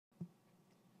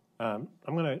I'm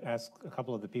going to ask a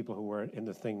couple of the people who were in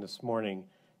the thing this morning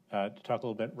to talk a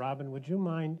little bit. Robin, would you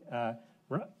mind?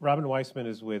 Robin Weisman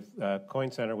is with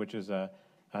Coin Center, which is a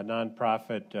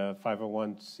nonprofit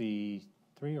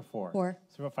 501c3 or 4? 4.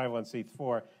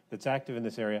 501c4 that's active in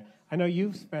this area. I know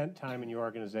you've spent time in your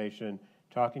organization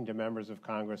talking to members of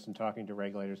Congress and talking to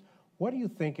regulators. What do you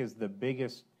think is the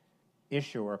biggest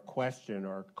issue or question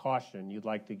or caution you'd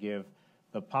like to give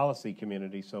the policy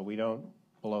community so we don't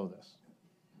blow this?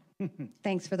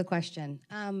 Thanks for the question.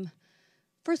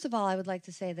 First of all, I would like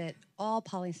to say that all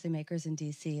policymakers in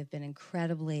D.C. have been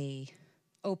incredibly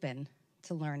open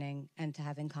to learning and to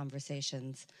having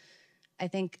conversations. I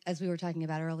think, as we were talking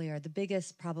about earlier, the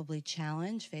biggest probably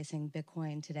challenge facing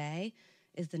Bitcoin today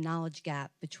is the knowledge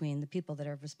gap between the people that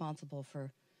are responsible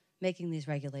for making these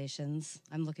regulations.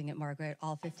 I'm looking at Margaret,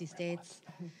 all 50 states.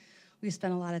 We've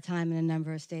spent a lot of time in a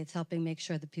number of states helping make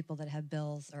sure the people that have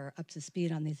bills are up to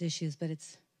speed on these issues, but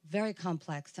it's very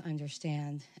complex to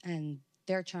understand, and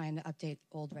they're trying to update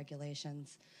old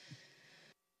regulations.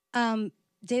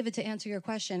 David, to answer your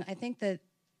question, I think that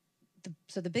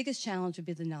the biggest challenge would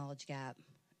be the knowledge gap.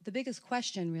 The biggest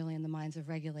question really in the minds of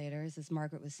regulators, as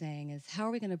Margaret was saying, is how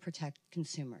are we going to protect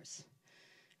consumers?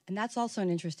 And that's also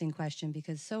an interesting question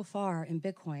because so far in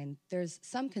Bitcoin, there's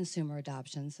some consumer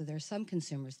adoption, so there's some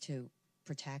consumers to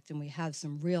protect, and we have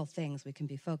some real things we can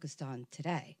be focused on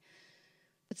today.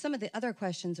 But some of the other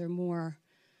questions are more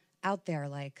out there,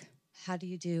 like how do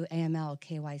you do AML,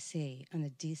 KYC on a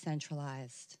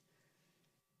decentralized?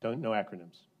 No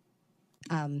acronyms.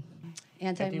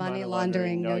 Anti-money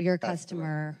laundering, know your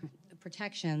customer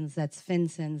protections. That's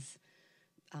FinCEN's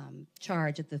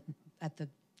charge at the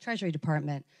Treasury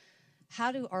Department.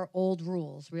 How do our old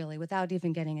rules, really, without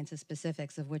even getting into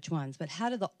specifics of which ones, but how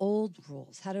do the old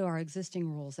rules, how do our existing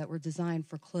rules that were designed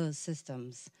for closed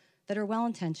systems that are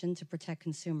well-intentioned to protect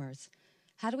consumers,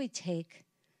 how do we take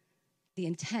the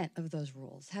intent of those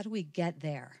rules? How do we get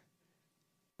there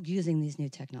using these new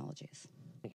technologies?